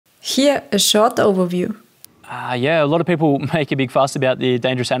Here, a short overview. Yeah, a lot of people make a big fuss about the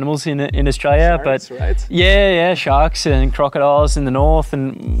dangerous animals in Australia, Sharks, but right? yeah, sharks and crocodiles in the north,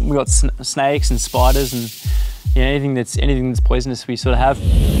 and we got snakes and spiders and anything that's poisonous we sort of have.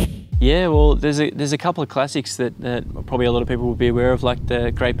 Yeah, well, there's a couple of classics that probably a lot of people will be aware of, like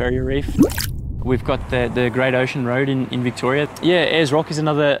the Great Barrier Reef. We've got the Great Ocean Road in Victoria. Yeah, Ayers Rock is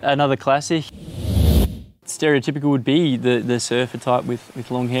another classic. Stereotypical would be the surfer type with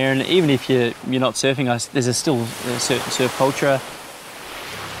long hair, and even if you're not surfing, there's still a surf culture.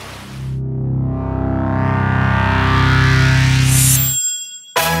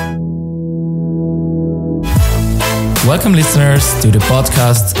 Welcome listeners to the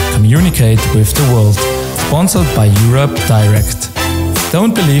podcast Communicate with the World, sponsored by Europe Direct.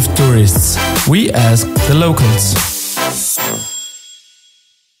 Don't believe tourists, we ask the locals.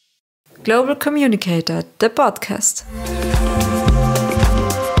 Global Communicator, the podcast.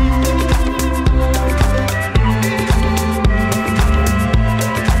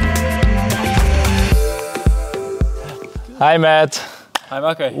 Hi, Matt. Hi,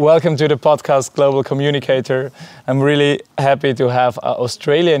 Marco. Welcome to the podcast Global Communicator. I'm really happy to have an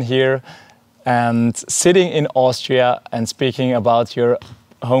Australian here and sitting in Austria and speaking about your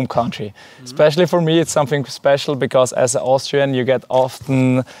home country. Mm-hmm. Especially for me, it's something special because as an Austrian, you get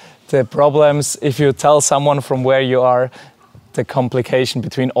often the problems if you tell someone from where you are, the complication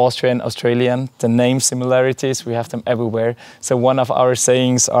between Austrian and Australian, the name similarities, we have them everywhere. So one of our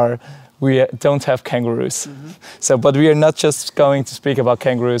sayings are, we don't have kangaroos. Mm-hmm. But we are not just going to speak about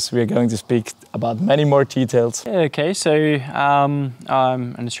kangaroos, we are going to speak about many more details. Okay, so I'm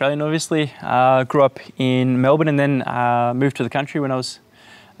an Australian, obviously. Grew up in Melbourne and then moved to the country when I was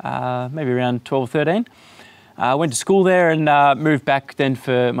maybe around 12 or 13. Went to school there and moved back then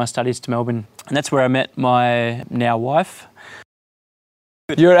for my studies to Melbourne. And that's where I met my now wife.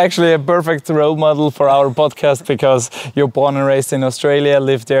 You're actually a perfect role model for our podcast because you're born and raised in Australia,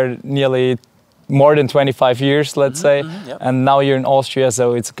 lived there nearly more than 25 years, let's say. Mm-hmm, yep. And now you're in Austria,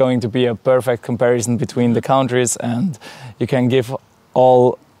 so it's going to be a perfect comparison between the countries and you can give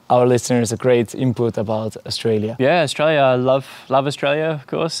all our listeners a great input about Australia. Yeah, Australia, I love Australia, of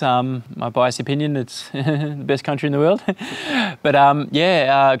course. My biased opinion, it's the best country in the world. But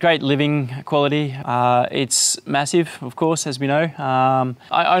great living quality. It's massive, of course, as we know.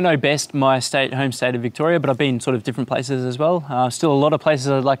 I know best my home state of Victoria, but I've been sort of different places as well. Still a lot of places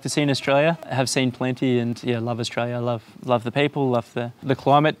I'd like to see in Australia. I have seen plenty and yeah, love Australia. I love the people, love the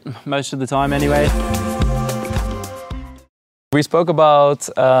climate most of the time anyway. We spoke about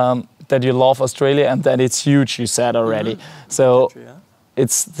that you love Australia and that it's huge, you said already. Mm-hmm. So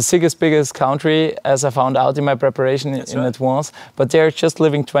it's the biggest country, as I found out in my preparation in advance, but they're just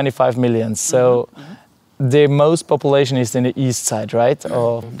living 25 million. So the most population is in the east side, right?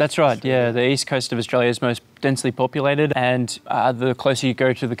 Or that's right, yeah. The east coast of Australia is most densely populated, and the closer you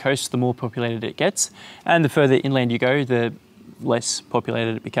go to the coast, the more populated it gets. And the further inland you go, the less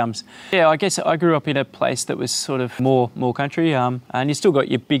populated it becomes. Yeah, I guess I grew up in a place that was sort of more country, and you still got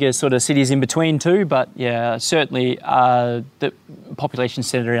your bigger sort of cities in between too, but yeah, certainly the population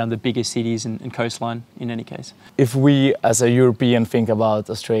centred around the bigger cities and coastline in any case. If we as a European think about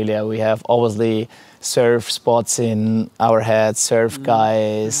Australia, we have obviously surf spots in our heads, surf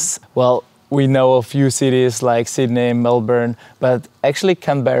guys. Well, we know a few cities like Sydney, Melbourne, but actually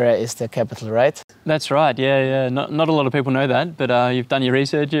Canberra is the capital, right? That's right, yeah. Not a lot of people know that, but you've done your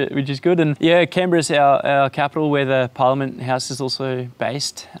research, which is good. And yeah, Canberra's our capital where the Parliament House is also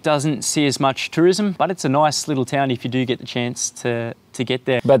based. Doesn't see as much tourism, but it's a nice little town if you do get the chance to get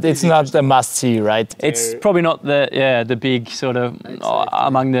there. But it's not a must-see, right? It's probably not the big sort of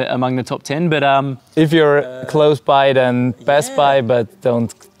among the top 10, but if you're close by, then best by, but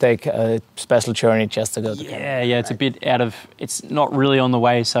don't take a special journey just to go to Canberra. Yeah, it's a bit out of. It's not really on the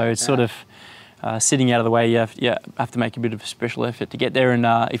way, so it's sort of sitting out of the way. You have to make a bit of a special effort to get there, and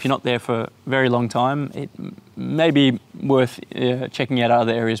if you're not there for a very long time, it may be worth checking out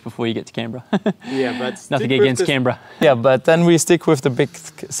other areas before you get to Canberra. Yeah, but nothing against Canberra. Yeah, but then we stick with the big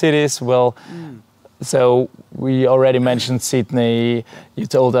cities. Well, so we already mentioned Sydney. You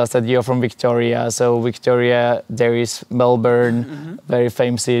told us that you're from Victoria. So Victoria, there is Melbourne, very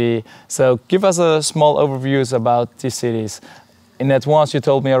famous city. So give us a small overviews about these cities. In advance, you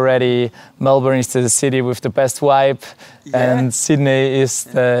told me already, Melbourne is the city with the best vibe, and Sydney is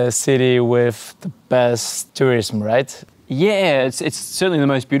the city with the best tourism, right? Yeah, it's certainly the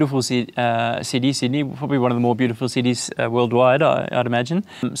most beautiful city, Sydney, probably one of the more beautiful cities worldwide, I'd imagine.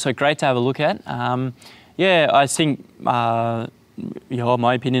 So great to have a look at. I think, my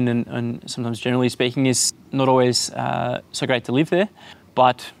opinion and sometimes generally speaking is not always so great to live there,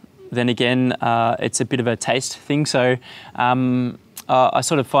 but then again, it's a bit of a taste thing. So I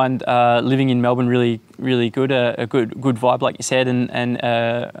sort of find living in Melbourne really good, a good vibe, like you said, and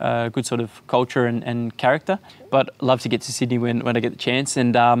a good sort of culture and character. But love to get to Sydney when I get the chance.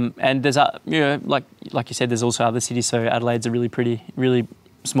 And there's like you said, there's also other cities. So Adelaide's a really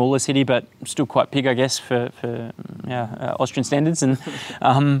smaller city, but still quite big, I guess, for Austrian standards, and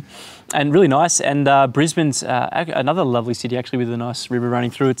really nice. And Brisbane's another lovely city, actually, with a nice river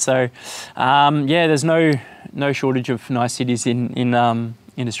running through it. So there's no shortage of nice cities in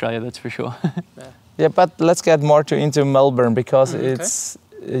Australia, that's for sure. Yeah, but let's get more into Melbourne, because it's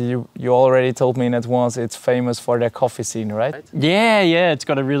you already told me in advance it's famous for their coffee scene, right? Yeah, it's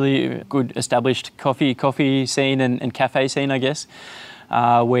got a really good established coffee scene and cafe scene, I guess.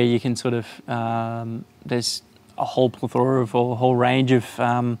 Where you can sort of, there's a whole plethora of, or a whole range of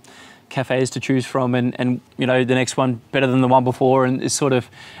cafes to choose from, and the next one better than the one before, and it's sort of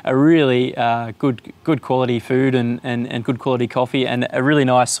a really good quality food and good quality coffee, and a really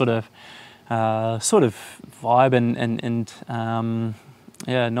nice sort of vibe and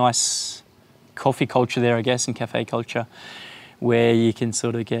nice coffee culture there, I guess, and cafe culture, where you can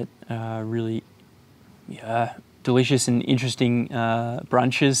sort of get really delicious and interesting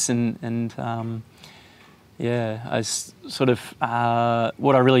brunches and I sort of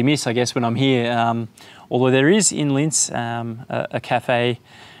what I really miss, I guess, when I'm here. Although there is in Linz a cafe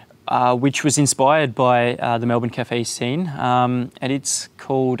which was inspired by the Melbourne cafe scene, and it's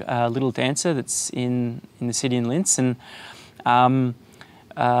called Little Dancer. That's in the city in Linz, and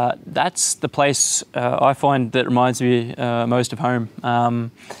that's the place I find that reminds me most of home.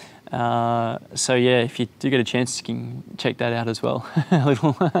 So if you do get a chance, you can check that out as well.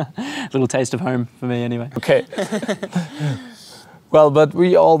 A little taste of home for me, anyway. Okay. Well, but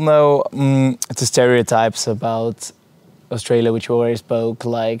we all know the stereotypes about Australia, which we already spoke,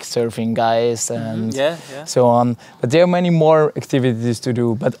 like surfing guys and so on. But there are many more activities to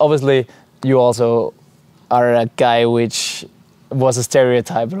do. But obviously, you also are a guy which was a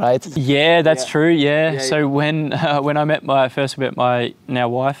stereotype, right? Yeah, that's true. Yeah. So when I first met my now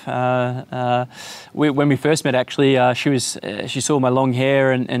wife, when we first met, actually, she saw my long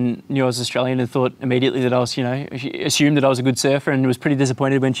hair and knew I was Australian and thought immediately that I was, she assumed that I was a good surfer, and was pretty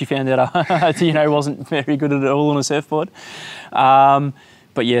disappointed when she found out I, wasn't very good at all on a surfboard.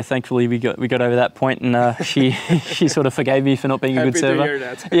 But yeah, thankfully we got over that point, and she sort of forgave me for not being a good surfer. Happy to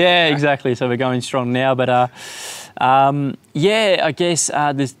hear that. Yeah, exactly. So we're going strong now, but I guess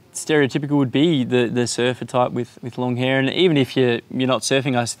the stereotypical would be the surfer type with long hair, and even if you're not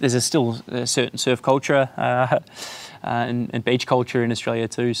surfing, there's still a certain surf culture and beach culture in Australia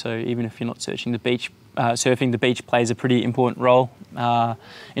too. So even if you're not surfing the beach plays a pretty important role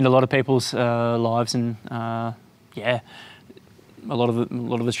in a lot of people's lives, and a lot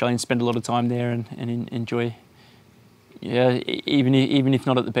of Australians spend a lot of time there and enjoy. Yeah, even if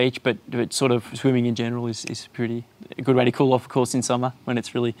not at the beach, but sort of swimming in general is pretty a good way to cool off, of course, in summer when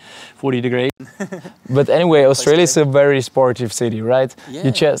it's really 40 degrees. But anyway, Australia is a very sportive city, right?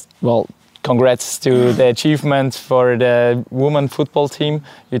 Yeah. Congrats to the achievement for the women football team.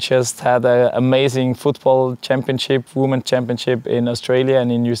 You just had an amazing football championship, women championship in Australia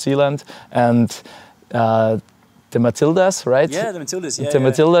and in New Zealand, and the Matildas, right? Yeah, the Matildas. Yeah, the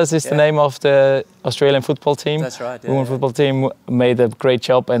Matildas is the name of the Australian football team. That's right. Women football team made a great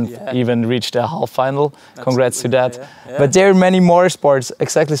job and even reached the half final. Absolutely. Congrats to that. Yeah. But there are many more sports,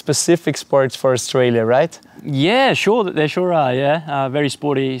 exactly specific sports for Australia, right? Yeah, sure. There sure are. Yeah, very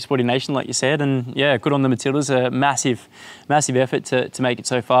sporty nation, like you said, and good on the Matildas. A massive effort to make it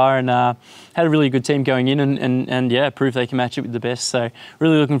so far, and had a really good team going in, and proved they can match it with the best. So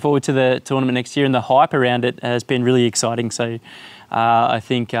really looking forward to the tournament next year, and the hype around it has been really exciting. So I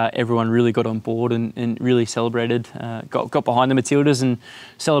think everyone really got on board and really celebrated, got behind the Matildas and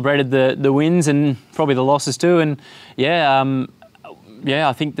celebrated the wins and probably the losses too. And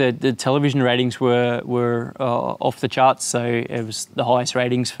I think the television ratings were off the charts. So it was the highest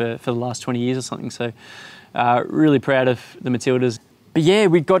ratings for the last 20 years or something. So really proud of the Matildas. But yeah,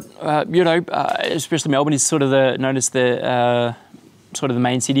 we got especially Melbourne is sort of known as the sort of the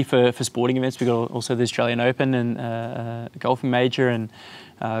main city for sporting events. We got also the Australian Open and a golfing major and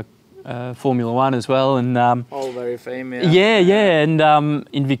Formula One as well. And all very famous. Yeah, and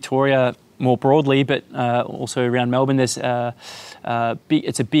in Victoria more broadly, but also around Melbourne, there's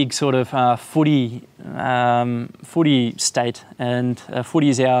it's a big sort of footy state, and footy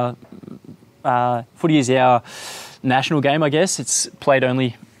is our national game, I guess. It's played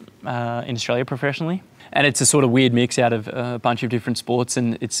only in Australia professionally, and it's a sort of weird mix out of a bunch of different sports,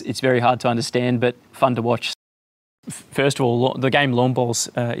 and it's very hard to understand but fun to watch. First of all, the game lawn bowls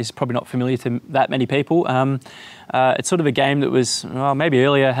is probably not familiar to that many people. It's sort of a game that was, well, maybe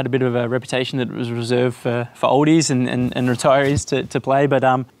earlier had a bit of a reputation that it was reserved for oldies and retirees to play, but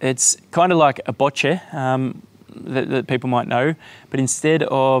it's kind of like a bocce that people might know, but instead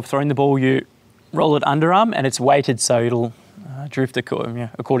of throwing the ball, you roll it underarm and it's weighted so it'll drift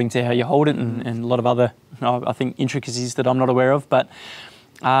according to how you hold it and a lot of other, I think, intricacies that I'm not aware of, but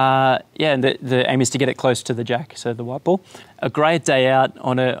and the aim is to get it close to the jack, so the white ball. A great day out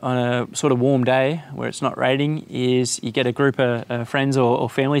on a sort of warm day where it's not raining is you get a group of friends or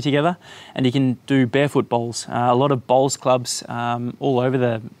family together and you can do barefoot bowls. A lot of bowls clubs all over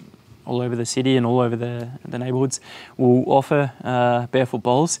the city and all over the neighbourhoods will offer barefoot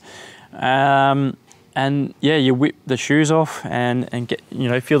bowls. And yeah, you whip the shoes off and get,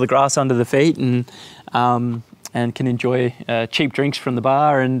 feel the grass under the feet and can enjoy cheap drinks from the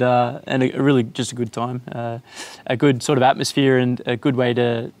bar and really just a good time, a good sort of atmosphere and a good way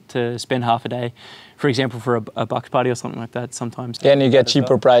to spend half a day. For example, for a bucks party or something like that sometimes. Yeah, and you get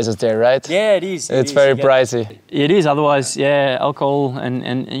cheaper prices there, right? Yeah, it is. It's very pricey. It is, otherwise, yeah, alcohol and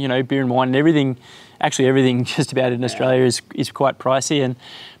beer and wine and everything. Actually, everything just about in Australia is quite pricey,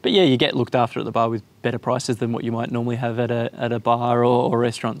 but yeah, you get looked after at the bar with better prices than what you might normally have at a bar or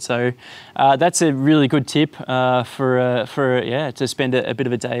restaurant. So that's a really good tip to spend a bit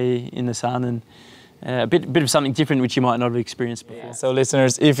of a day in the sun and a bit of something different which you might not have experienced before. Yeah. So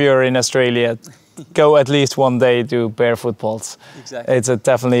listeners, if you're in Australia, go at least one day to barefoot bowls. Exactly. It's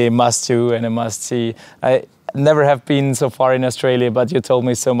definitely a must-do and a must-see. I never have been so far in Australia, but you told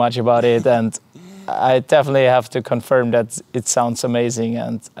me so much about it, and I definitely have to confirm that it sounds amazing,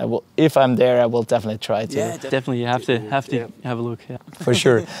 and I will, if I'm there, I will definitely try to. Yeah, definitely. You have to have a look. Yeah, for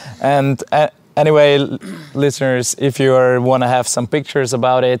sure. And anyway, listeners, if you want to have some pictures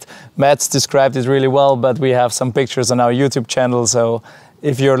about it, Matt's described it really well, but we have some pictures on our YouTube channel. So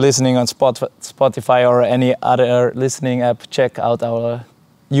if you're listening on Spotify or any other listening app, check out our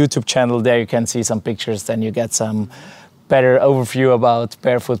YouTube channel. There you can see some pictures, then you get some better overview about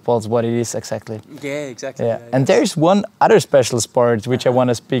barefoot bowls, what it is exactly. Yeah, exactly. Yeah. And there's one other special sport which I want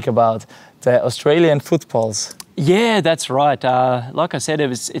to speak about, the Australian footballs. Yeah, that's right. Like I said,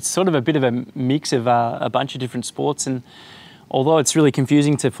 it's sort of a bit of a mix of a bunch of different sports, and although it's really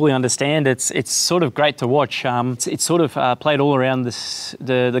confusing to fully understand, it's sort of great to watch. It's sort of played all around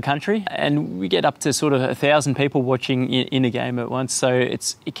the country, and we get up to sort of 1,000 people watching in a game at once. So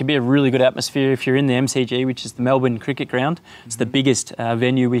it can be a really good atmosphere if you're in the MCG, which is the Melbourne Cricket Ground. It's the biggest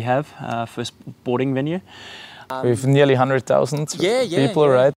venue we have for sporting venue. With nearly 100,000 people,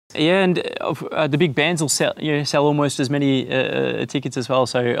 right? Yeah, and the big bands will sell almost as many tickets as well.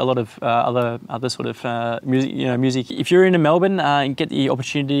 So a lot of other sort of music. If you're in Melbourne and get the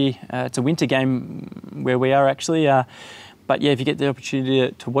opportunity, it's a winter game where we are actually. But yeah, if you get the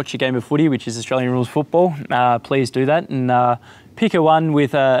opportunity to watch a game of footy, which is Australian rules football, please do that and pick a one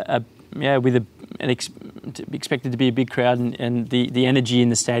with expected to be a big crowd, and the energy in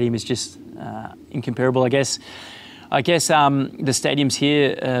the stadium is just incomparable. I guess the stadiums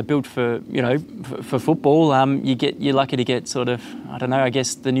here built for for football. You're lucky to get sort of, I don't know. I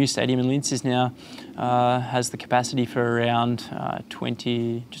guess the new stadium in Linz is now has the capacity for around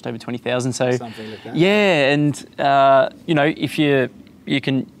just over 20,000. So something like that. Yeah, and if you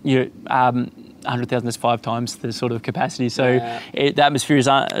can 100,000 is 5 times the sort of capacity. So the atmosphere is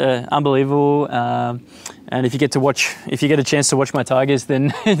unbelievable. And if you get a chance to watch my Tigers,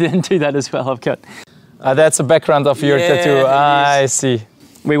 then do that as well. I've got. That's the background of your tattoo. I see.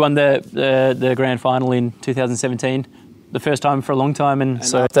 We won the grand final in 2017, the first time for a long time, and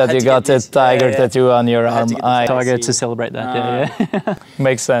so that you got a tiger tattoo on your arm. Tiger to celebrate that.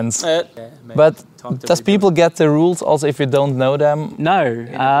 Makes sense. But does people get the rules also if you don't know them? No,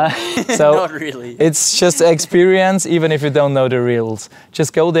 so not really. It's just experience, even if you don't know the rules.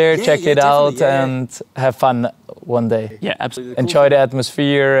 Just go there, check it out, and have fun one day. Yeah, absolutely. Enjoy the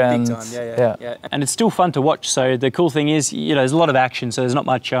atmosphere and big time. Yeah. And it's still fun to watch. So the cool thing is, there's a lot of action. So there's not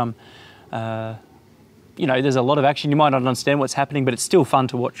much. There's a lot of action. You might not understand what's happening, but it's still fun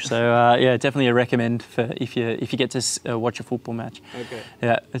to watch. So definitely a recommend for if you get to watch a football match. Okay.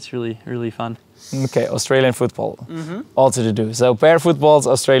 Yeah, it's really, really fun. Okay, Australian football. Also to do. So barefoot balls,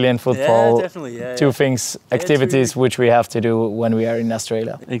 Australian football. Yeah, definitely. Two things, activities which we have to do when we are in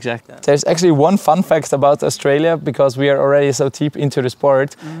Australia. Exactly. There's actually one fun fact about Australia, because we are already so deep into the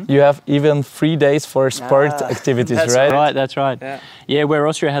sport. You have even 3 days for sport activities, right? That's right. Yeah, where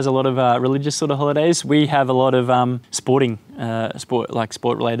Austria has a lot of religious sort of holidays, we have a lot of sporting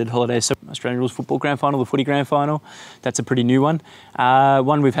sport-related holidays. So Australian Rules Football Grand Final, the Footy Grand Final, that's a pretty new one.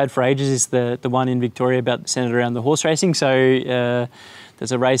 One we've had for ages is the one in Victoria centred around the horse racing. So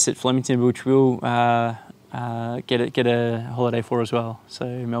there's a race at Flemington which we'll get a holiday for as well. So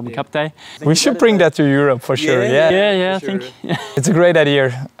Melbourne Cup Day. We should bring that to Europe for sure. Yeah, I think. It's a great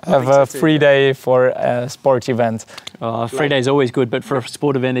idea. Have a free day for a sport event. Free day is always good, but for a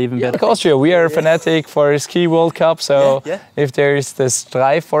sport event even better. Like Austria, we are fanatic for Ski World Cup, so if there is the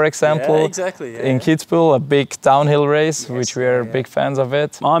Streif, for example, in Kitzbühel, a big downhill race, which we are big fans of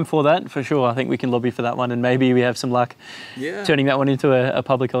it. I'm for that, for sure. I think we can lobby for that one, and maybe we have some luck turning that one into a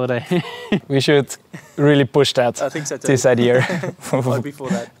public holiday. We should really push that. I think so too. This idea. I'd be for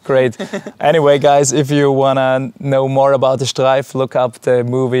that. Great. Anyway, guys, if you want to know more about the Streif, look up the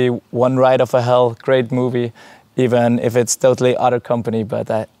movie One Ride of a Hell. Great movie, even if it's totally other company.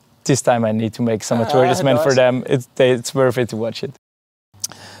 But this time I need to make some advertisement for them. It's worth it to watch it.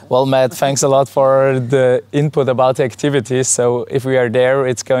 Well, Matt, thanks a lot for the input about the activities. So if we are there,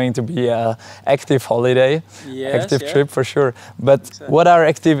 it's going to be an active holiday, active trip for sure. But what are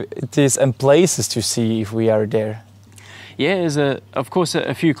activities and places to see if we are there? Yeah, there's of course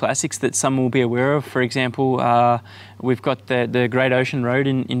a few classics that some will be aware of. For example, we've got the Great Ocean Road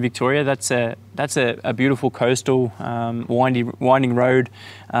in Victoria. That's a beautiful coastal winding road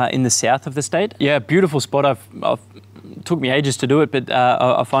in the south of the state. Yeah, beautiful spot. Took me ages to do it, but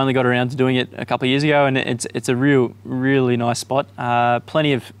I finally got around to doing it a couple of years ago, and it's a really nice spot.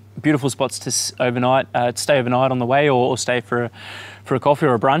 Plenty of beautiful spots to stay overnight on the way, or stay for a coffee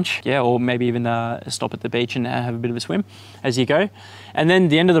or a brunch, or maybe even stop at the beach and have a bit of a swim as you go. And then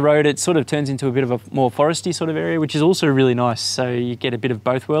the end of the road, it sort of turns into a bit of a more foresty sort of area, which is also really nice. So you get a bit of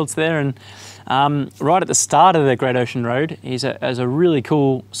both worlds there. And right at the start of the Great Ocean Road is a really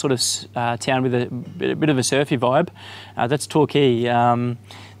cool sort of town with a bit of a surfy vibe. That's Torquay.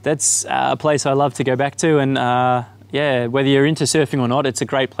 That's a place I love to go back to, and whether you're into surfing or not, it's a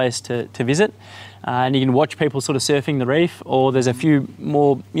great place to visit. And you can watch people sort of surfing the reef, or there's a few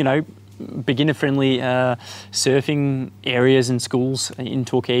more, beginner-friendly surfing areas and schools in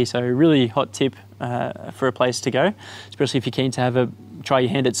Torquay. So really hot tip for a place to go, especially if you're keen to try your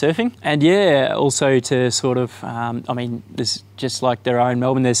hand at surfing. And also to sort of, there's just like there are in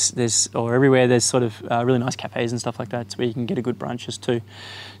Melbourne, there's or everywhere, there's sort of really nice cafes and stuff like that, where you can get a good brunches too.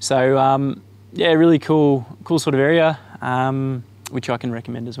 So really cool sort of area, which I can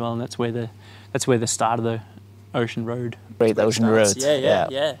recommend as well. And that's where the start of the Ocean Road. Great Ocean Road.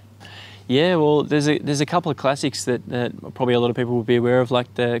 Yeah, well, there's a couple of classics that probably a lot of people will be aware of,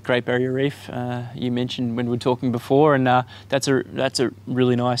 like the Great Barrier Reef you mentioned when we were talking before, and that's a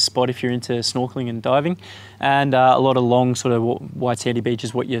really nice spot if you're into snorkeling and diving, and a lot of long sort of white sandy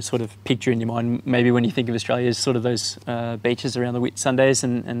beaches, what you sort of picture in your mind maybe when you think of Australia as sort of those beaches around the Whitsundays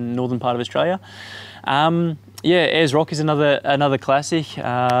and northern part of Australia. Ayers Rock is another classic.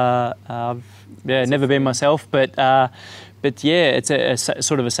 I've never been myself, but it's a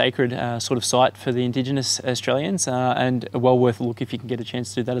sort of a sacred sort of site for the Indigenous Australians, and well worth a look if you can get a chance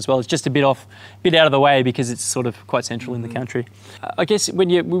to do that as well. It's just a bit out of the way because it's sort of quite central in the country. I guess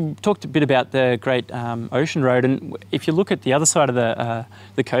we talked a bit about the Great Ocean Road, and if you look at the other side of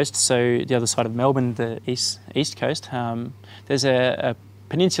the coast, so the other side of Melbourne, the east coast, there's a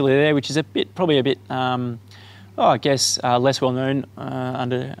peninsula there which is probably a bit less well known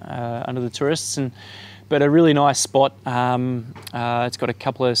under the tourists, but a really nice spot. It's got a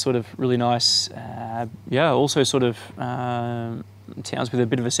couple of sort of really nice, also sort of towns with a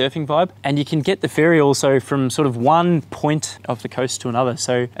bit of a surfing vibe. And you can get the ferry also from sort of one point of the coast to another.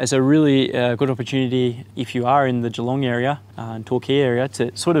 So it's a really good opportunity if you are in the Geelong area and Torquay area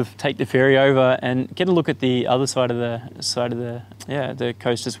to sort of take the ferry over and get a look at the other side of the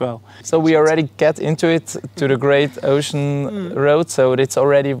coast as well. So we already get into it to the Great Ocean Road. So it's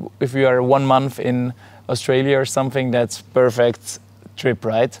already, if you are 1 month in Australia or something, that's perfect trip,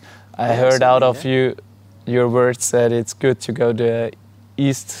 right? I heard out of your words that it's good to go the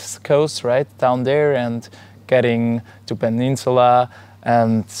east coast, right, down there, and getting to Peninsula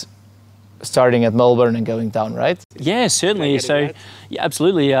and starting at Melbourne and going down, right? Yeah, certainly. So, yeah,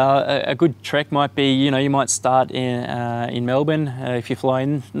 absolutely. A good trek might be, you might start in Melbourne if you fly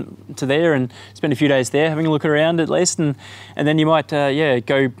in to there and spend a few days there having a look around at least, and then you might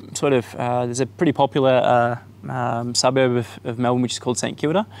go sort of. There's a pretty popular suburb of Melbourne which is called St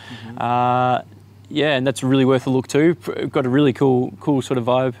Kilda. And that's really worth a look too. Got a really cool sort of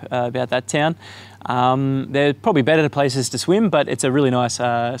vibe about that town. They're probably better places to swim, but it's a really nice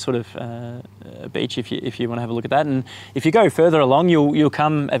beach if you want to have a look at that. And if you go further along, you'll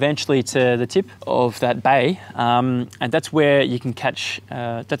come eventually to the tip of that bay, and that's where you can catch.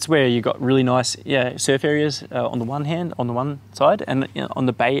 That's where you got really nice surf areas on the one side, and on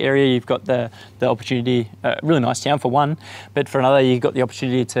the bay area you've got the opportunity. Really nice town for one, but for another you've got the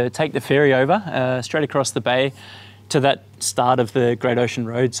opportunity to take the ferry over straight across the bay to that start of the Great Ocean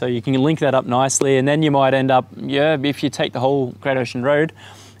Road, so you can link that up nicely, and then you might end up, if you take the whole Great Ocean Road,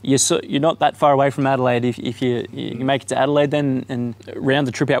 you're not that far away from Adelaide. If you make it to Adelaide then and round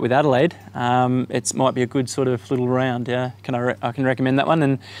the trip out with Adelaide, it might be a good sort of little round. I can recommend that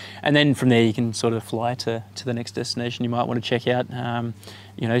one, and then from there you can sort of fly to the next destination you might want to check out.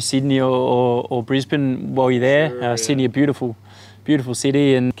 Sydney or Brisbane while you're there. Sure, Sydney, a beautiful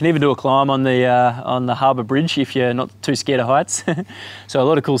city, and can even do a climb on the Harbour Bridge if you're not too scared of heights. So a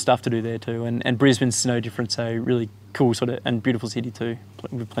lot of cool stuff to do there too, and Brisbane's no different, so really cool and beautiful city too,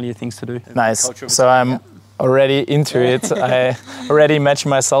 with plenty of things to do. Nice. So I'm already into it. I already imagine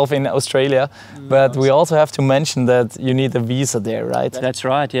myself in Australia, but we also have to mention that you need a visa there, right? That's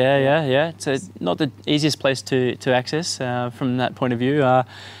right, yeah. It's not the easiest place to access from that point of view.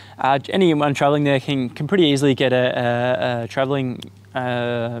 Anyone travelling there can pretty easily get a travelling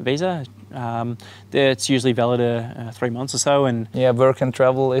visa. It's usually valid 3 months or so, and work and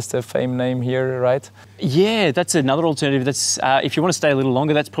travel is the fame name here, right? Yeah, that's another alternative. That's if you want to stay a little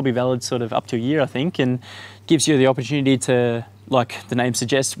longer, that's probably valid sort of up to a year, I think, and gives you the opportunity to, like the name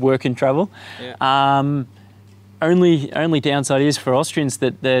suggests, work and travel. Yeah. Only downside is for Austrians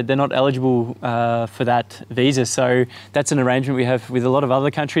that they're not eligible for that visa. So that's an arrangement we have with a lot of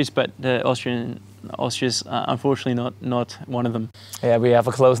other countries, but Austria's unfortunately not one of them. Yeah, we have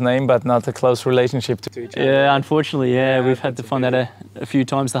a close name, but not a close relationship to each other. Yeah, unfortunately, we've had to find that a few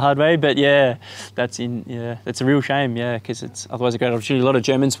times the hard way. But that's a real shame. Because it's otherwise a great opportunity. A lot of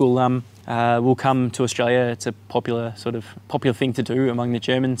Germans will come to Australia. It's a popular thing to do among the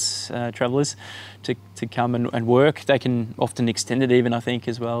Germans travellers to come and work. They can often extend it even, I think,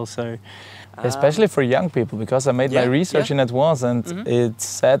 as well. So. Especially for young people, because I made my research in advance, and it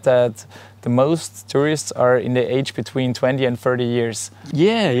said that the most tourists are in the age between 20 and 30 years.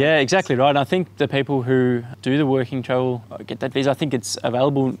 Yeah, exactly right. I think the people who do the working travel get that visa. I think it's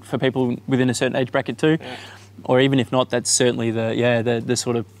available for people within a certain age bracket too, or even if not, that's certainly the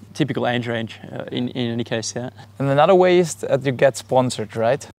sort of typical age range in any case. Yeah. And another way is that you get sponsored,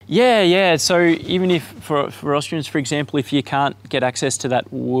 right? Yeah. So even if for Austrians, for example, if you can't get access to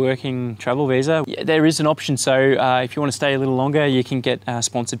that working travel visa, there is an option. So if you want to stay a little longer, you can get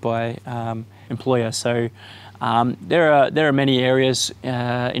sponsored by employer. So there are many areas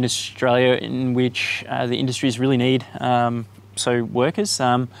in Australia in which the industries really need workers.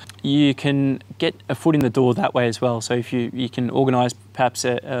 You can get a foot in the door that way as well. So if you can organise perhaps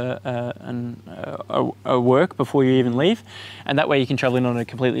a work before you even leave, and that way you can travel in on a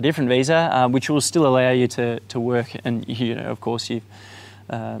completely different visa, which will still allow you to work, and of course you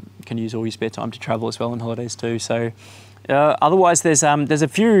can use all your spare time to travel as well on holidays too. So otherwise there's a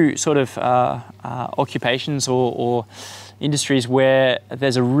few sort of occupations or industries where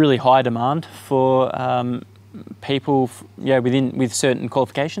there's a really high demand for people with certain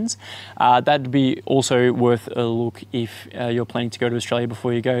qualifications. That'd be also worth a look if you're planning to go to Australia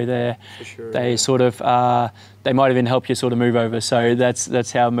before you go there. For sure, they sort of they might even help you sort of move over. So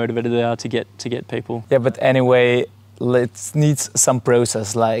that's how motivated they are to get people. Yeah, but anyway, it needs some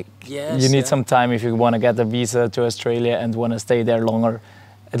process. Like you need some time if you want to get a visa to Australia and want to stay there longer.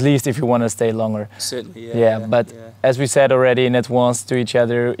 At least if you want to stay longer. Certainly, But as we said already in advance to each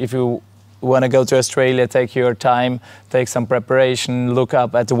other, if you want to go to Australia, take your time, take some preparation, look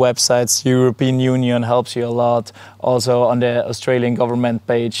up at the websites. European Union helps you a lot. Also on the Australian government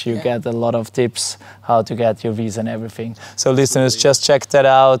page, you get a lot of tips how to get your visa and everything. So listeners, just check that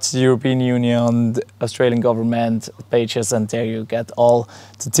out, European Union, the Australian government pages, and there you get all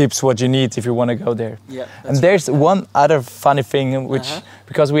the tips what you need if you want to go there. And there's one other funny thing, which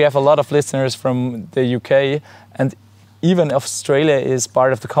because we have a lot of listeners from the UK, and even Australia is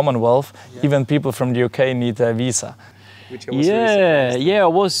part of the Commonwealth, even people from the UK need a visa. Which I was I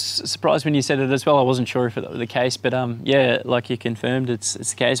was surprised when you said it as well. I wasn't sure if that was the case, but like you confirmed, it's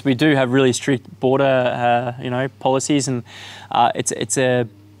the case. We do have really strict border, policies, and it's a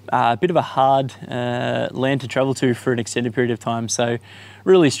bit of a hard land to travel to for an extended period of time. So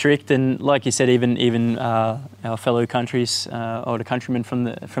really strict, and like you said, even our fellow countries or the countrymen from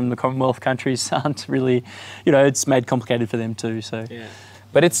the Commonwealth countries aren't really, it's made complicated for them too. So.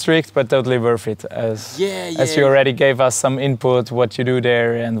 But it's strict, but totally worth it, as you already gave us some input, what you do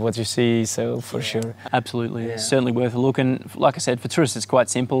there and what you see, so for sure. Absolutely, it's certainly worth a look. And like I said, for tourists it's quite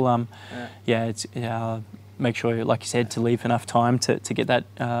simple. It's make sure, like you said, to leave enough time to get that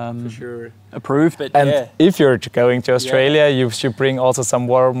approved. But and if you're going to Australia, you should bring also some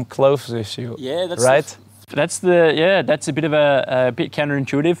warm clothes with you. Yeah, that's right. That's a bit of a bit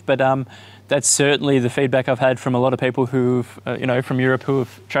counterintuitive, but that's certainly the feedback I've had from a lot of people who've from Europe who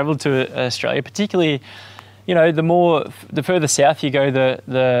have travelled to Australia. Particularly, the further south you go,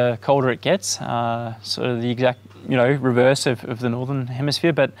 the colder it gets. Sort of the exact reverse of the northern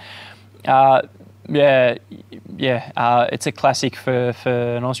hemisphere, but. It's a classic for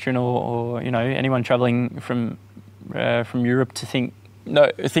an Austrian or anyone travelling from Europe to think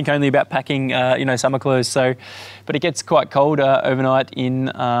only about packing summer clothes. So, but it gets quite cold overnight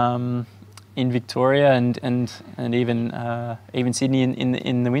in Victoria and even Sydney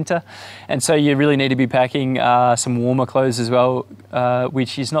in the winter, and so you really need to be packing some warmer clothes as well,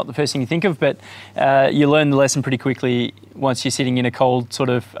 which is not the first thing you think of, but you learn the lesson pretty quickly once you're sitting in a cold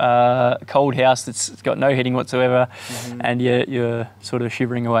house that's got no heating whatsoever, and you're sort of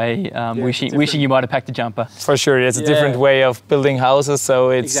shivering away, wishing you might have packed a jumper. For sure, it's a different way of building houses, so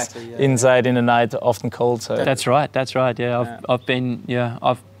it's inside in the night, often cold. So that's right. Yeah, I've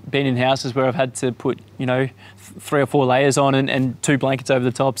been in houses where I've had to put 3 or 4 layers on and 2 blankets over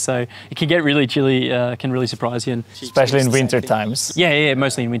the top, so it can get really chilly, can really surprise you, and especially in winter times. Yeah,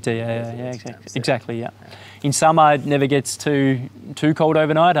 mostly in winter. Exactly. In summer it never gets too cold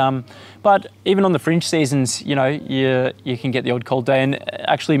overnight, but even on the fringe seasons, you can get the odd cold day. And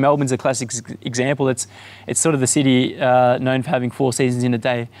actually Melbourne's a classic example. It's sort of the city known for having 4 seasons in a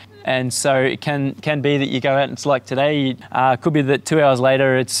day. And so it can be that you go out and it's like today. Could be that 2 hours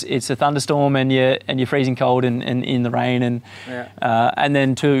later it's a thunderstorm and you're freezing cold and in the rain, and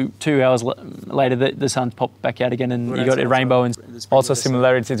then two hours later the sun's popped back out again and you got a rainbow. And also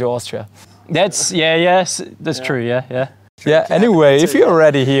similarity to Austria. That's true. Yeah. Anyway, if you're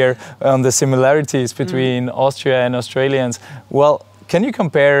already here on the similarities between Austria and Australians, well. Can you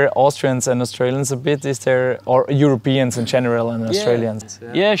compare Austrians and Australians a bit? Or Europeans in general and Australians?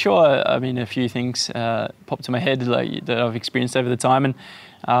 Yeah, sure. I mean, a few things pop to my head that I've experienced over the time. And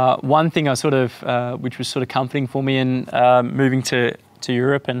one thing which was sort of comforting for me in moving to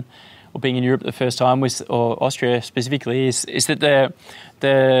Europe or being in Europe the first time or Austria specifically, is that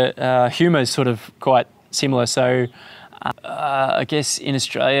the humour is sort of quite similar. So I guess in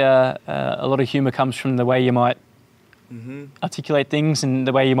Australia, a lot of humour comes from the way you might articulate things and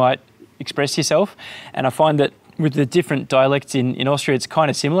the way you might express yourself, and I find that with the different dialects in Austria, it's kind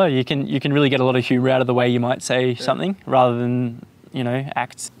of similar. You can really get a lot of humour out of the way you might say something rather than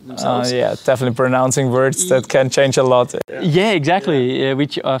acts themselves. Definitely pronouncing words that can change a lot. Yeah, exactly.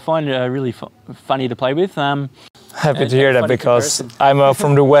 Which I find really funny to play with. Happy to hear that, because I'm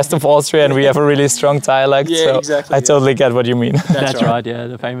from the west of Austria and we have a really strong dialect. I totally get what you mean. That's right. Yeah,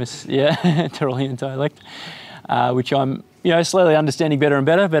 the famous Tyrolean dialect. Which I'm slowly understanding better and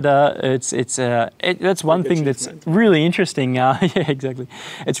better, but that's one thing that's really interesting. Exactly.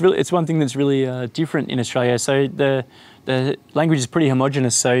 It's one thing that's really different in Australia. So the language is pretty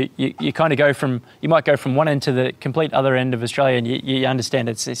homogenous. So you kind of you might go from one end to the complete other end of Australia, and you understand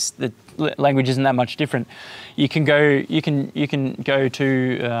the language isn't that much different. You can go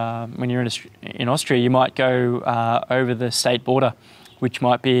to when you're in Austria, you might go over the state border, which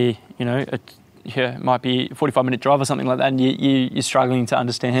might be might be a 45-minute drive or something like that, and you're struggling to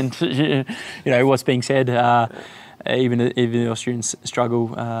understand, what's being said. Even the Austrians struggle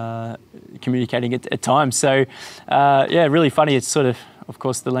communicating at times. So, really funny. It's sort of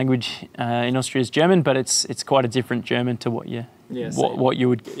course, the language in Austria is German, but it's quite a different German to what you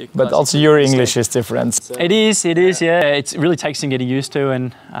would. But also your English is different. So. It is. Yeah, it really takes some getting used to,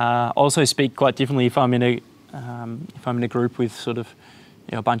 and also speak quite differently if I'm in a group with sort of.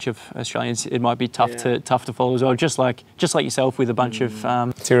 A bunch of Australians, it might be tough to follow as well. Just like yourself with a bunch of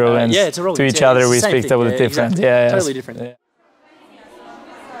Tyroleans. Tyroleans. To each other, we speak totally different. Exactly. Totally different. Yeah.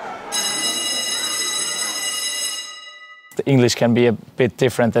 The English can be a bit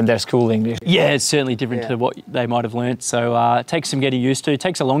different than their school English. Yeah, it's certainly different to what they might have learnt. So it takes some getting used to. It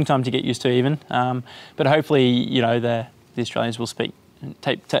takes a long time to get used to even. But hopefully, the Australians will speak,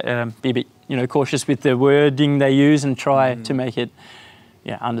 be a bit cautious with the wording they use and try to make it.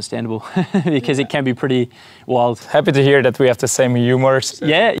 Yeah, understandable, because it can be pretty wild. Happy to hear that we have the same humors.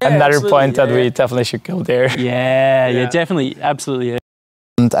 Yeah, another point that we definitely should go there. Yeah, definitely, absolutely. Yeah.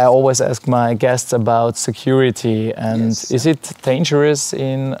 And I always ask my guests about security and Yes. is it dangerous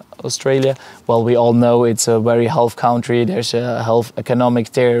in Australia? Well, we all know it's a very health country, there's a health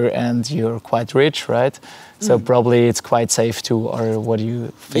economic there and you're quite rich, right? So probably it's quite safe too, or what do you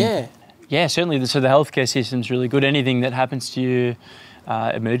think? Yeah, certainly. So the healthcare system's really good. Anything that happens to you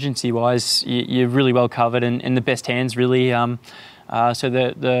emergency-wise, you're really well covered and in the best hands, really. So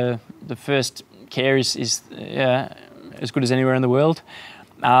the first care is as good as anywhere in the world.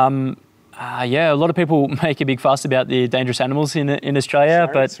 A lot of people make a big fuss about the dangerous animals in Australia,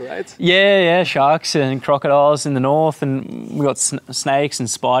 Sharks, but right? yeah, sharks and crocodiles in the north, and we've got snakes and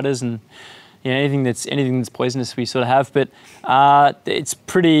spiders and anything that's poisonous we sort of have. But it's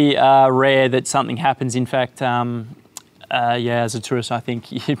pretty rare that something happens. In fact, as a tourist, I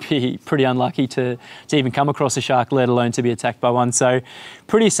think you'd be pretty unlucky to even come across a shark, let alone to be attacked by one. So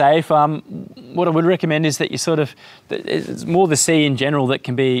pretty safe. What I would recommend is that you it's more the sea in general that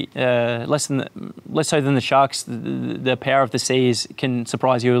can be less so than the sharks. The power of the sea can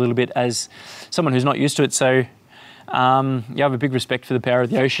surprise you a little bit as someone who's not used to it. So you have a big respect for the power of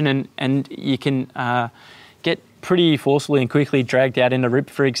the ocean, and you can get pretty forcefully and quickly dragged out in a rip,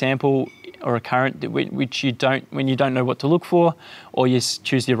 for example, or a current, which you don't when you don't know what to look for, or you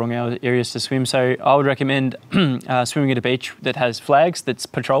choose the wrong areas to swim. So I would recommend swimming at a beach that has flags, that's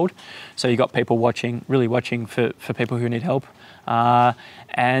patrolled. So you got people really watching for people who need help,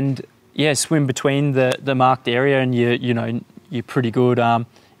 and swim between the marked area, and you're pretty good.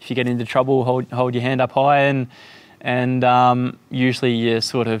 If you get into trouble, hold your hand up high, and usually you're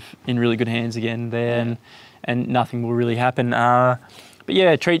sort of in really good hands again there, and nothing will really happen. But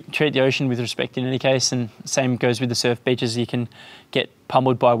yeah, treat the ocean with respect in any case, and same goes with the surf beaches. You can get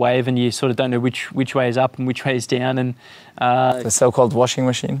pummeled by a wave and you sort of don't know which way is up and which way is down. And the so-called washing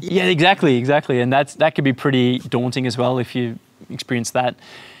machine. Yeah, exactly. And that could be pretty daunting as well if you experience that.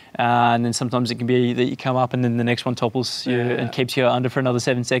 And then sometimes it can be that you come up and then the next one topples you and keeps you under for another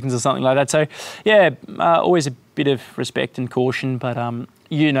 7 seconds or something like that. So always a bit of respect and caution, but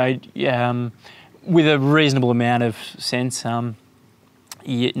with a reasonable amount of sense.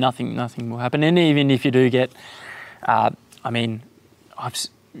 Nothing will happen. And even if you do get, I've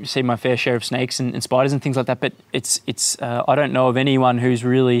seen my fair share of snakes and spiders and things like that, but it's I don't know of anyone who's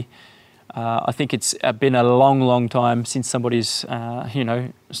really, I think it's been a long time since somebody's,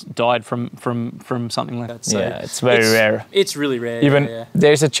 died from something like that. So it's very rare. It's really rare. Even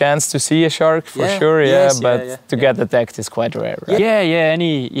there's a chance to see a shark for sure, but to get attacked is quite rare, right?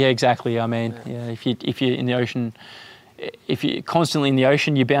 Exactly. If you're in the ocean, if you're constantly in the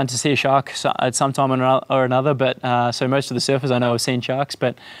ocean, you're bound to see a shark at some time or another. But so most of the surfers I know have seen sharks,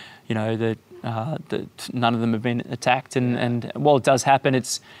 but none of them have been attacked. And while it does happen,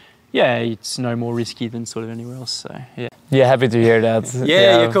 it's no more risky than sort of anywhere else. So yeah, happy to hear that.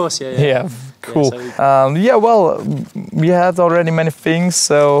 Of course. Yeah, cool. Well, we had already many things.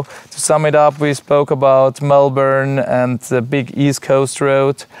 So to sum it up, we spoke about Melbourne and the big East Coast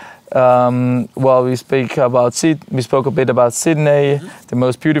road. We spoke a bit about Sydney, the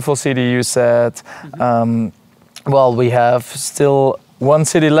most beautiful city, you said. We have still one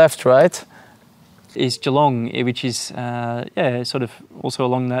city left, right? Is Geelong, which is sort of also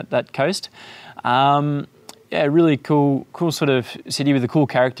along that coast. Really cool sort of city with a cool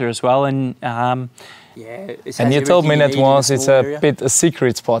character as well. And and you told me that once it's a bit a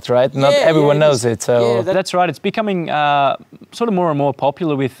secret spot, right? Not everyone knows it. So that's right. It's becoming sort of more and more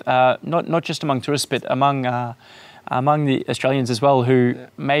popular with not just among tourists, but among the Australians as well, who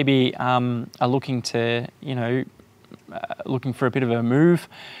maybe are looking to looking for a bit of a move.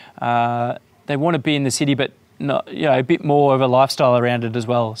 They want to be in the city, but not, a bit more of a lifestyle around it as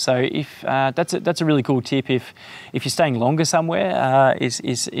well. So if that's a really cool tip. If you're staying longer somewhere, is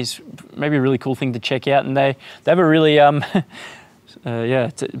maybe a really cool thing to check out. And they have a really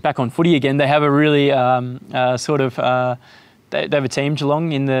back on footy again. They have a really they have a team,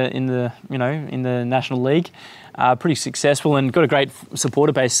 Geelong, in the National League. Pretty successful and got a great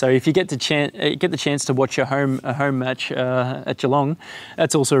supporter base. So if you get the chance to watch a home match at Geelong,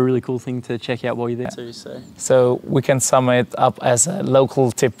 that's also a really cool thing to check out while you're there too. So we can sum it up as a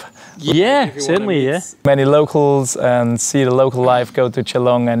local tip. Yeah, certainly. Yeah. Many locals and see the local life go to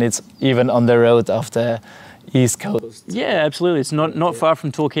Geelong, and it's even on the road of the East Coast. Yeah, absolutely. It's not far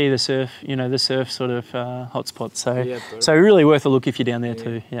from Torquay, the surf sort of hotspot. So really worth a look if you're down there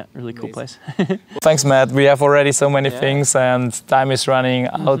too. Yeah, really cool place. Thanks, Matt. We have already so many things and time is running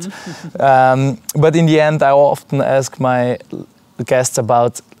out. But in the end, I often ask my guests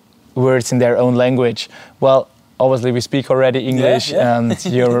about words in their own language. Well, obviously we speak already English, and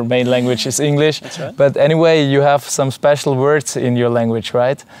your main language is English. That's right. But anyway, you have some special words in your language,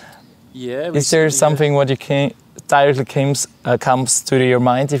 right? Yeah. Is there something what you directly comes to your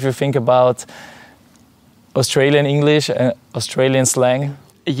mind if you think about Australian English and Australian slang?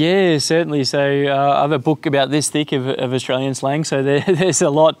 Yeah, certainly. So I have a book about this thick of Australian slang, so there's a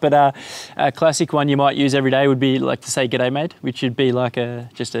lot. But a classic one you might use every day would be like to say "G'day, mate," which would be like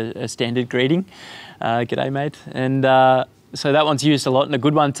just a standard greeting, "G'day, mate," and so that one's used a lot and a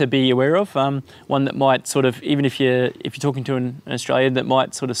good one to be aware of. One that might sort of, even if you're talking to an Australian, that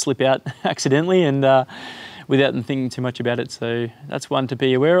might sort of slip out accidentally and without them thinking too much about it. So that's one to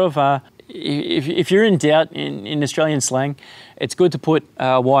be aware of. If you're in doubt in Australian slang, it's good to put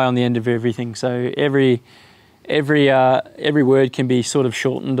Y on the end of everything. So every word can be sort of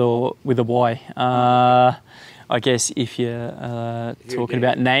shortened or with a Y. I guess if you're talking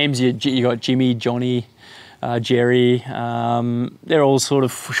about names, you got Jimmy, Johnny, Jerry. They're all sort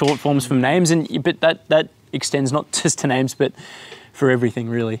of short forms from names, but that extends not just to names, but for everything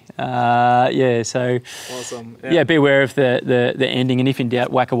really. So awesome. Yeah, be aware of the ending, and if in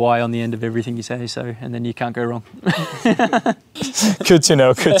doubt, whack a Y on the end of everything you say. So, and then you can't go wrong. Good to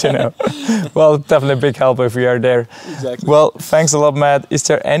know. Good to know. Well, definitely a big help if we are there. Exactly. Well, thanks a lot, Matt. Is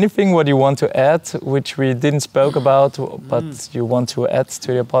there anything what you want to add, which we didn't spoke about, but you want to add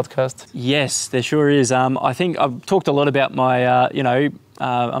to your podcast? Yes, there sure is. I think I've talked a lot about my,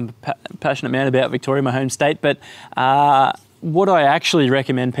 I'm a passionate man about Victoria, my home state, but what I actually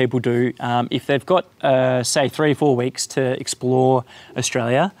recommend people do, if they've got, say, 3-4 weeks to explore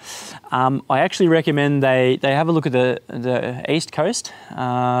Australia, I actually recommend they have a look at the east coast,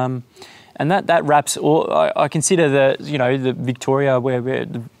 and that wraps. I consider the Victoria, where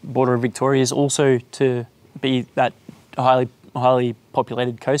the border of Victoria is also to be that highly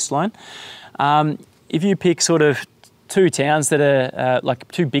populated coastline. If you pick sort of two towns that are like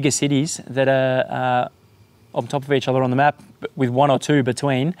two bigger cities that are on top of each other on the map, with one or two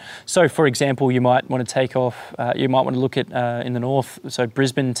between. So, for example, you might want to take off. You might want to look at in the north, so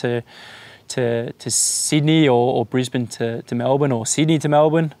Brisbane to Sydney, or Brisbane to Melbourne, or Sydney to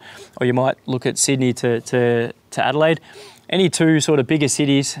Melbourne, or you might look at Sydney to Adelaide. Any two sort of bigger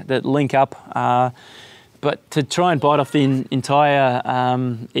cities that link up. But to try and bite off the entire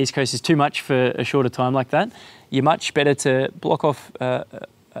East Coast is too much for a shorter time like that. You're much better to block off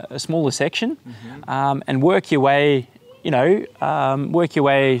a smaller section, and work your way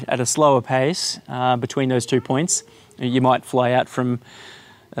at a slower pace between those 2 points. You might fly out from,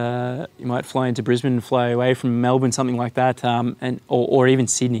 you might fly into Brisbane and fly away from Melbourne, something like that, or even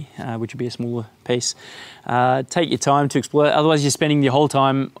Sydney, which would be a smaller piece. Take your time to explore. Otherwise, you're spending your whole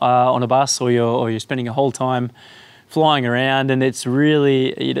time on a bus, or you're spending a whole time flying around, and it's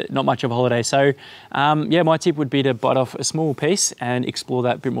really not much of a holiday. So, my tip would be to bite off a small piece and explore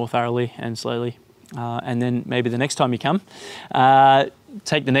that a bit more thoroughly and slowly. And then maybe the next time you come,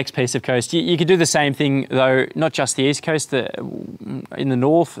 take the next piece of coast. You could do the same thing, though, not just the east coast, in the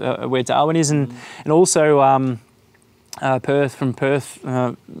north, where Darwin is, and also Perth, from Perth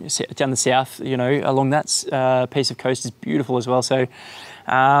down the south, along that piece of coast is beautiful as well. So,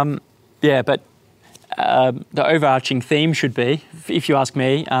 but the overarching theme should be, if you ask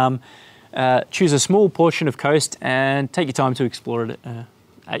me, choose a small portion of coast and take your time to explore it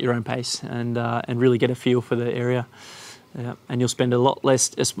at your own pace, and really get a feel for the area. And you'll spend a lot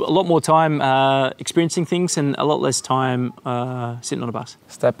more time experiencing things, and a lot less time sitting on a bus.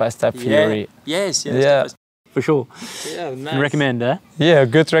 Step-by-step theory. Yes. Yeah. For sure. Yeah, nice. And recommend, Yeah,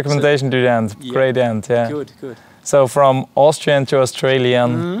 good recommendation to the end. Yeah. Great end, yeah. Good. So from Austrian to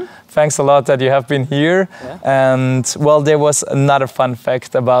Australian, thanks a lot that you have been here. Yeah. And well, there was another fun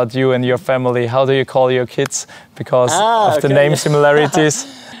fact about you and your family. How do you call your kids? Because of the name similarities.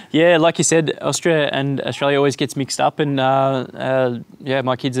 Yeah, like you said, Austria and Australia always gets mixed up, and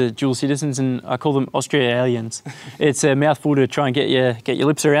my kids are dual citizens, and I call them Austria-aliens. It's a mouthful to try and get your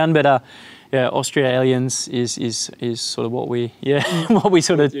lips around, but Austria-aliens is sort of what we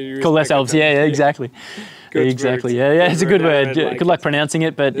sort of call ourselves. Yeah, exactly. Good exactly. Word. Yeah, it's a good word. Good luck pronouncing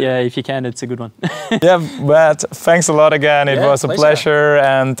it, but if you can, it's a good one. Yeah, but thanks a lot again. It was a pleasure,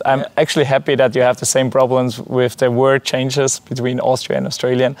 and I'm actually happy that you have the same problems with the word changes between Austrian and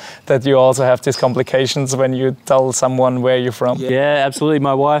Australian, that you also have these complications when you tell someone where you're from. Yeah, absolutely.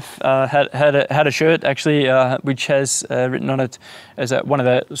 My wife had a shirt actually, which has written on it as one of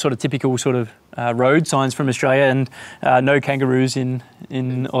the sort of typical sort of road signs from Australia and no kangaroos in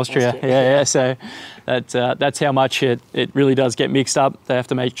Austria. Yeah. So that's how much it really does get mixed up. They have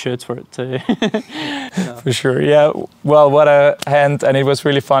to make shirts for it too. For sure, yeah. Well, what a hand, and it was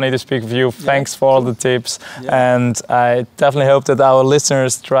really funny to speak with you. Thanks for all the tips, and I definitely hope that our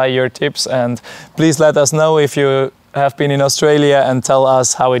listeners try your tips. And please let us know if you have been in Australia and tell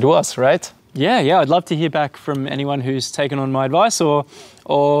us how it was, right? Yeah. I'd love to hear back from anyone who's taken on my advice or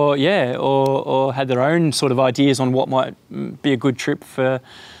had their own sort of ideas on what might be a good trip for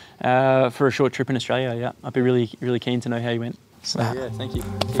a short trip in Australia. Yeah, I'd be really, really keen to know how you went. So yeah, thank you.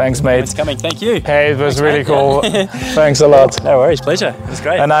 Thanks, mate. Thanks for coming. Thank you. Hey, it was really cool. Thanks a lot. No worries, pleasure. It was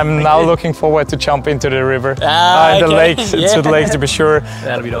great. And I'm now looking forward to jump into the river, the lake, to the lake to be sure.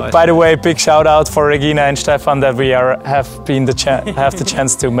 That'll be nice. By the way, big shout out for Regina and Stefan that we have the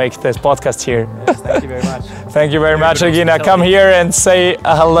chance to make this podcast here. Yes, thank you very much. Thank you very much, Regina. Come here and say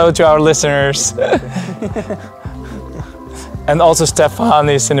hello to our listeners. And also Stefan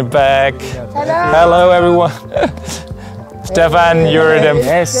is in the back. Hello everyone. Stefan, you're the...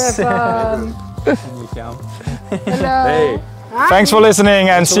 Yes. Stefan. Hello. Hey. Thanks for listening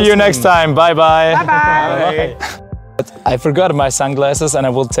and see you next time. Bye-bye. Bye-bye. I forgot my sunglasses and I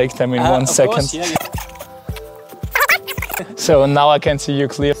will take them in 1 second. Course, yeah. So now I can see you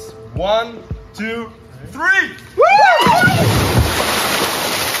clear. 1, 2, 3. Woo!